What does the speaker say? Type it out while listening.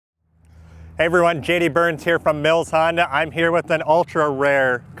Hey everyone, JD Burns here from Mills Honda. I'm here with an ultra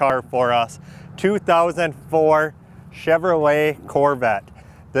rare car for us. 2004 Chevrolet Corvette.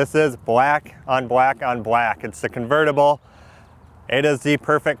 This is black on black on black. It's the convertible. It is the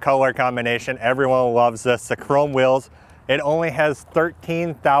perfect color combination. Everyone loves this. The chrome wheels. It only has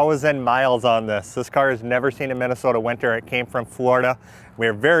 13,000 miles on this. This car has never seen a Minnesota winter. It came from Florida.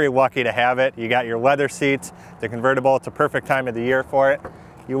 We're very lucky to have it. You got your leather seats, the convertible. It's a perfect time of the year for it.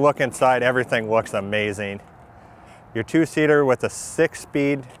 You look inside, everything looks amazing. Your two-seater with a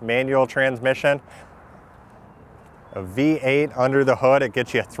 6-speed manual transmission, a V8 under the hood. It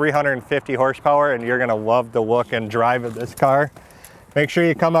gets you 350 horsepower, and you're gonna love the look and drive of this car. Make sure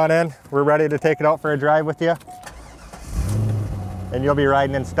you come on in. We're ready to take it out for a drive with you, and you'll be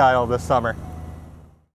riding in style this summer.